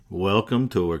Welcome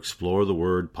to Explore the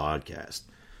Word podcast.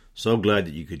 So glad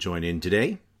that you could join in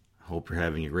today. Hope you're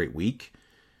having a great week.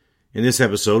 In this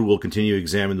episode, we'll continue to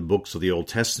examine the books of the Old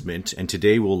Testament, and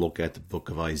today we'll look at the book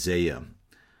of Isaiah.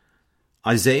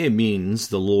 Isaiah means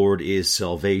the Lord is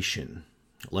salvation.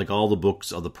 Like all the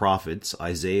books of the prophets,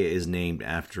 Isaiah is named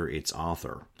after its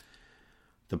author.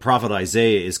 The prophet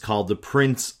Isaiah is called the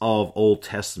Prince of Old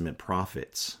Testament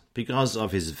prophets because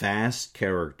of his vast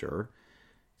character,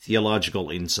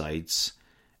 theological insights,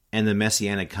 and the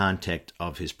messianic context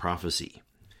of his prophecy.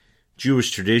 Jewish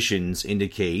traditions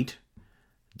indicate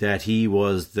that he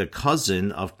was the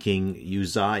cousin of King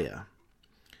Uzziah,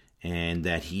 and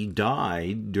that he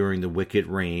died during the wicked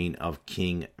reign of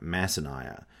King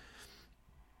Manasseh.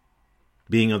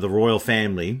 Being of the royal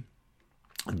family,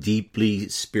 deeply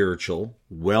spiritual,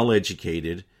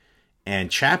 well-educated,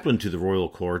 and chaplain to the royal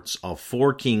courts of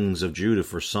 4 kings of Judah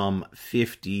for some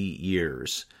 50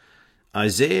 years.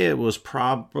 Isaiah was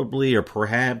probably or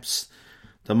perhaps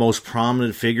the most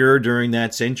prominent figure during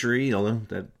that century,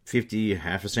 that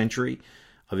half a century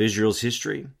of Israel's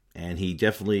history, and he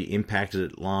definitely impacted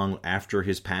it long after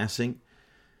his passing.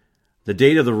 The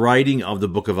date of the writing of the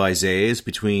book of Isaiah is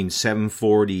between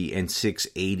 740 and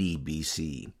 680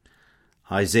 BC.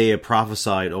 Isaiah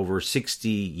prophesied over 60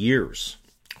 years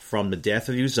from the death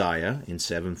of Uzziah in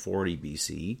 740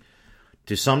 BC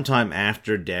to sometime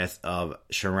after death of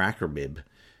Sennacherib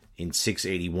in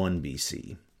 681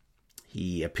 BC.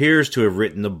 He appears to have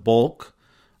written the bulk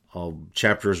of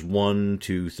chapters 1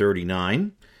 to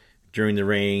 39 during the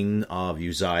reign of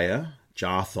Uzziah,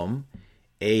 Jotham,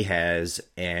 Ahaz,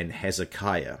 and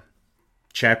Hezekiah.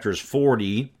 Chapters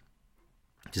 40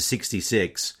 to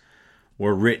 66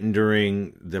 were written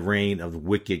during the reign of the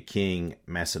wicked king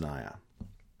Manasseh.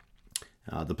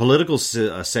 The political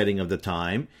setting of the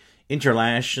time,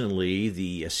 internationally,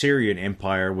 the Assyrian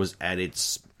Empire was at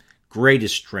its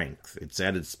greatest strength. It's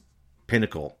at its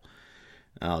pinnacle.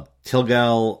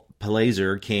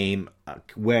 Tiglath-Pileser came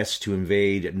west to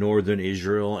invade northern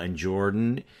Israel and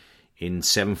Jordan in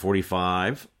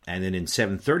 745, and then in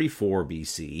 734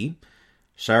 BC,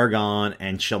 Sargon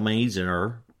and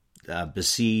Shalmaneser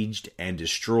besieged and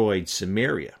destroyed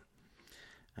Samaria.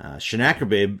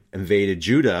 Sennacherib invaded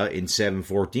Judah in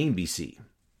 714 BC,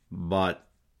 but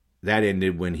that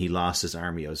ended when he lost his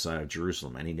army outside of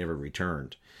Jerusalem, and he never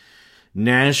returned.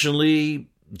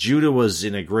 Nationally, Judah was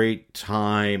in a great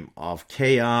time of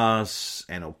chaos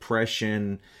and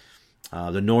oppression.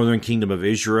 The northern kingdom of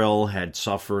Israel had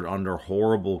suffered under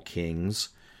horrible kings,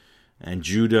 and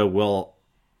Judah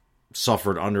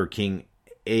suffered under King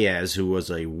Ahaz, who was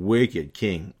a wicked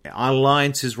king.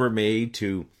 Alliances were made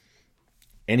to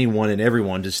anyone and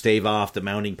everyone to stave off the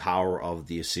mounting power of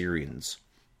the Assyrians.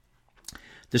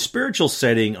 The spiritual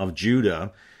setting of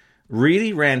Judah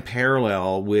really ran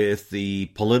parallel with the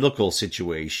political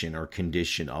situation or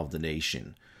condition of the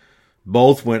nation.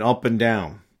 Both went up and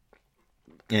down,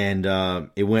 and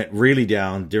it went really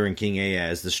down during King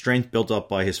Ahaz. The strength built up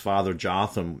by his father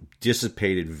Jotham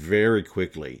dissipated very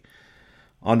quickly.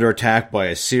 Under attack by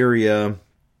Assyria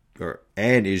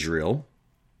and Israel,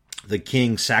 the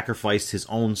king sacrificed his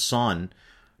own son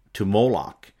to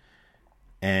Moloch,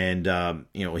 and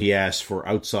he asked for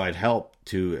outside help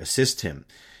to assist him.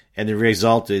 And the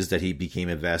result is that he became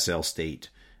a vassal state,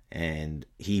 and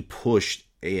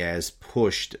Ahaz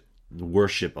pushed the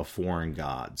worship of foreign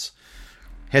gods.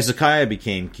 Hezekiah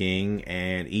became king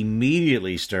and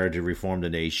immediately started to reform the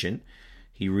nation.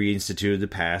 He reinstituted the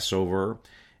Passover,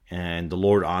 and the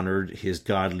Lord honored his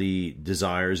godly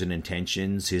desires and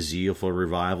intentions. His zeal for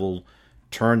revival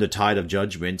turned the tide of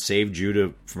judgment, saved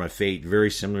Judah from a fate very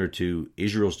similar to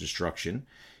Israel's destruction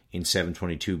in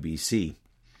 722 BC.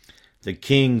 The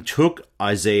king took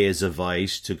Isaiah's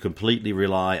advice to completely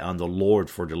rely on the Lord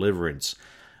for deliverance.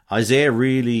 Isaiah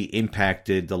really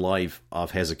impacted the life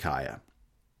of Hezekiah,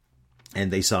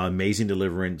 and they saw amazing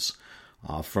deliverance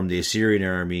from the Assyrian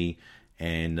army,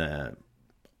 and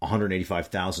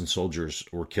 185,000 soldiers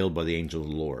were killed by the angel of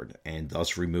the Lord, and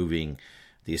thus removing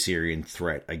the Assyrian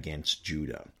threat against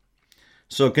Judah.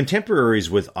 So contemporaries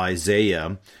with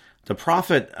Isaiah, the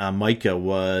prophet Micah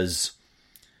was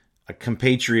a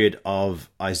compatriot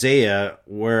of Isaiah,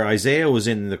 where Isaiah was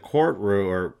in the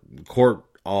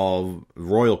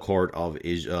royal court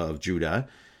of Judah.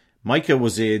 Micah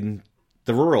was in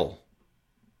the rural,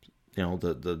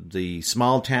 the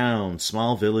small towns,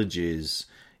 small villages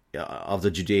of the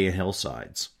Judean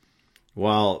hillsides.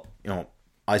 While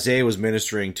Isaiah was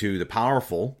ministering to the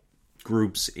powerful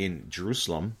groups in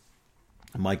Jerusalem,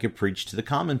 Micah preached to the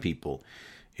common people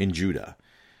in Judah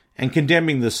and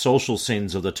condemning the social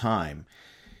sins of the time.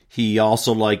 He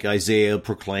also, like Isaiah,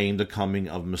 proclaimed the coming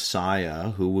of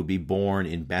Messiah, who would be born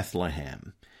in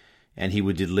Bethlehem, and he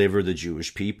would deliver the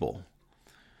Jewish people.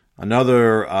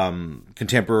 Another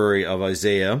contemporary of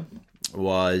Isaiah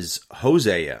was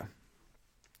Hosea,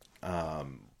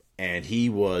 and he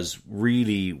was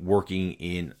really working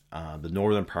in the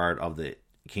northern part of the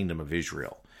kingdom of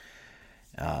Israel.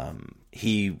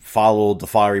 He followed the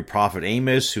fiery prophet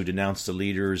Amos, who denounced the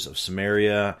leaders of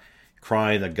Samaria,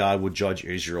 crying that God would judge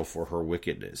Israel for her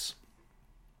wickedness.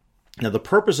 Now, the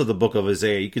purpose of the book of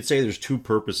Isaiah, you could say there's two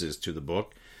purposes to the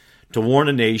book: to warn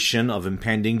a nation of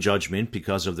impending judgment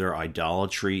because of their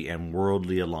idolatry and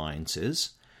worldly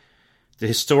alliances. The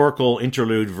historical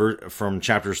interlude from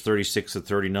chapters 36 to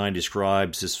 39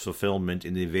 describes this fulfillment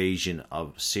in the invasion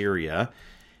of Syria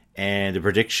and the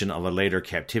prediction of a later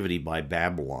captivity by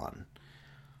Babylon.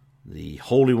 The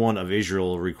Holy One of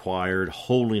Israel required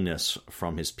holiness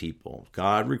from his people.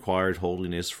 God required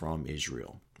holiness from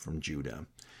Israel, from Judah.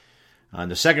 And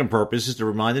the second purpose is to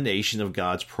remind the nation of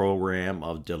God's program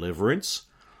of deliverance,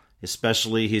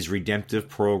 especially his redemptive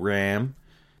program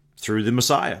through the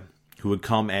Messiah, who would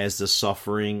come as the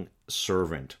suffering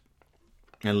servant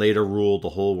and later rule the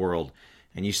whole world.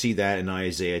 And you see that in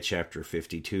Isaiah chapter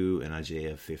 52 and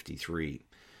Isaiah 53.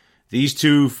 These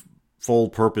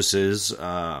twofold purposes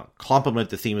complement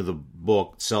the theme of the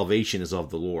book: salvation is of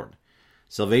the Lord.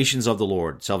 Salvation is of the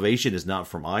Lord. Salvation is not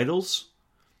from idols,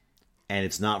 and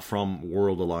it's not from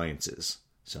world alliances.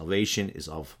 Salvation is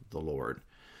of the Lord.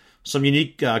 Some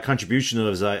unique contribution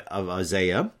of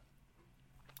Isaiah.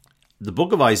 The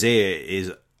book of Isaiah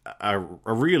is a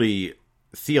really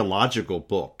theological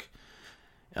book.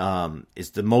 It's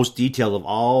the most detailed of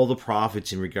all the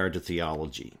prophets in regard to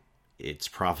theology. Its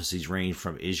prophecies range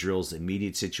from Israel's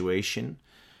immediate situation,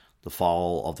 the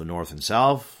fall of the north and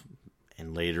south,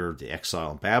 and later the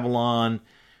exile in Babylon,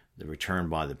 the return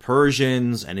by the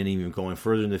Persians, and then even going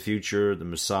further in the future, the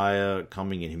Messiah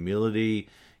coming in humility,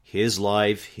 his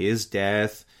life, his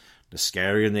death, the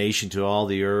scattering of the nation to all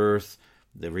the earth,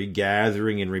 the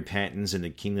regathering in repentance, and the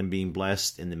kingdom being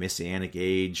blessed in the Messianic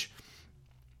age.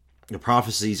 The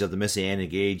prophecies of the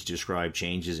Messianic age describe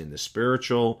changes in the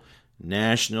spiritual,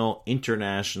 national,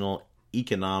 international,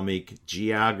 economic,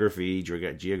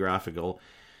 geographical,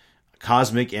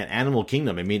 cosmic, and animal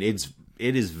kingdom. I mean, it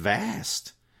is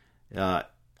vast.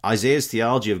 Isaiah's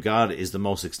theology of God is the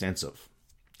most extensive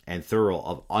and thorough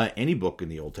of any book in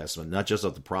the Old Testament, not just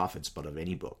of the prophets, but of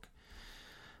any book.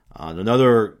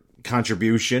 Another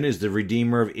contribution is the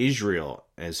Redeemer of Israel,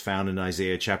 as found in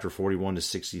Isaiah chapter 41 to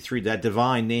 63. That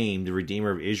divine name, the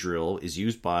Redeemer of Israel, is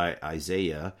used by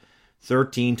Isaiah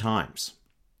 13 times.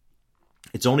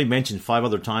 It's only mentioned 5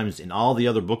 other times in all the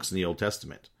other books in the Old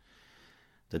Testament.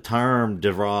 The term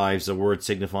derives a word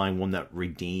signifying one that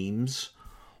redeems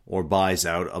or buys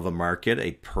out of a market,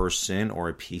 a person, or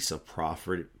a piece of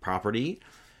property.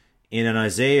 In an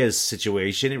Isaiah's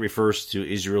situation, it refers to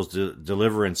Israel's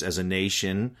deliverance as a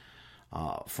nation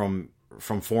from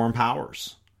foreign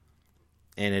powers.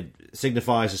 And it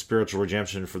signifies a spiritual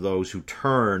redemption for those who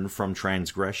turn from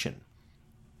transgression.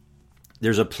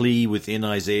 There's a plea within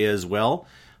Isaiah as well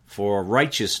for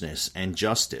righteousness and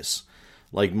justice.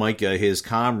 Like Micah, his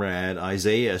comrade,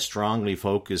 Isaiah strongly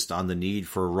focused on the need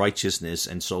for righteousness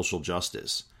and social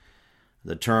justice.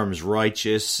 The terms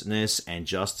righteousness and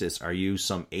justice are used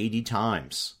some 80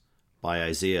 times by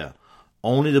Isaiah.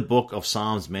 Only the book of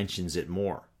Psalms mentions it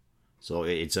more. So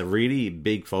it's a really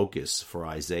big focus for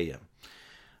Isaiah.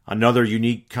 Another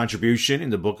unique contribution in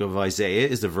the book of Isaiah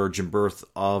is the virgin birth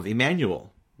of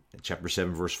Emmanuel, chapter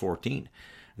 7, verse 14.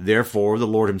 Therefore, the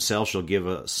Lord himself shall give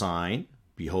a sign.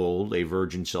 Behold, a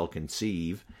virgin shall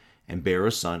conceive and bear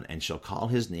a son, and shall call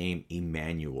his name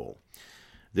Emmanuel.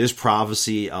 This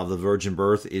prophecy of the virgin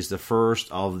birth is the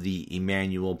first of the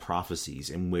Emmanuel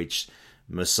prophecies in which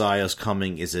Messiah's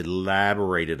coming is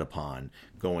elaborated upon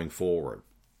going forward.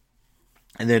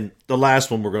 And then the last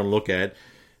one we're going to look at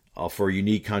for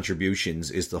unique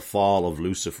contributions is the fall of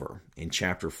Lucifer in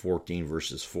chapter 14,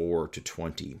 verses 4 to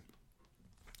 20.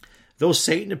 Though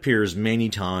Satan appears many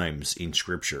times in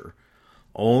Scripture,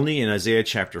 only in Isaiah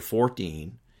chapter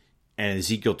 14 and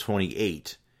Ezekiel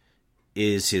 28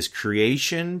 is his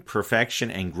creation,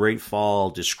 perfection, and great fall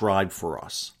described for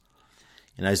us.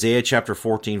 In Isaiah chapter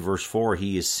 14, verse 4,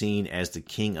 he is seen as the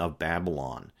king of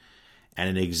Babylon,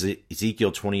 and in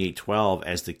Ezekiel 28:12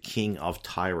 as the king of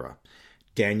Tyre.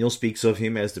 Daniel speaks of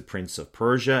him as the prince of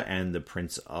Persia and the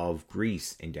prince of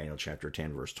Greece in Daniel chapter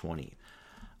 10, verse 20.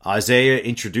 Isaiah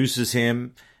introduces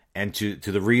him and to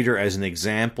the reader as an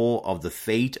example of the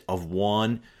fate of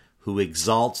one who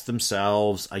exalts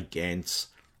themselves against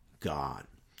God.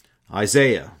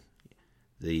 Isaiah,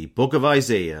 the book of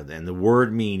Isaiah and the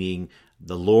word meaning,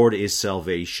 the Lord is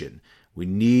salvation. We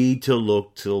need to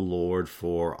look to the Lord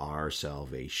for our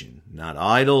salvation. Not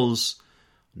idols,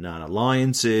 not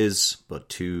alliances, but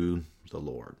to the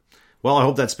Lord. Well, I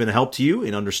hope that's been a help to you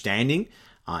in understanding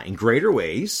in greater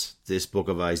ways this book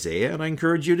of Isaiah, and I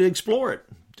encourage you to explore it.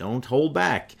 Don't hold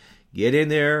back. Get in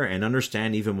there and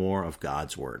understand even more of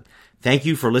God's Word. Thank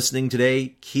you for listening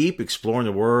today. Keep exploring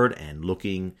the Word and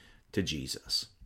looking to Jesus.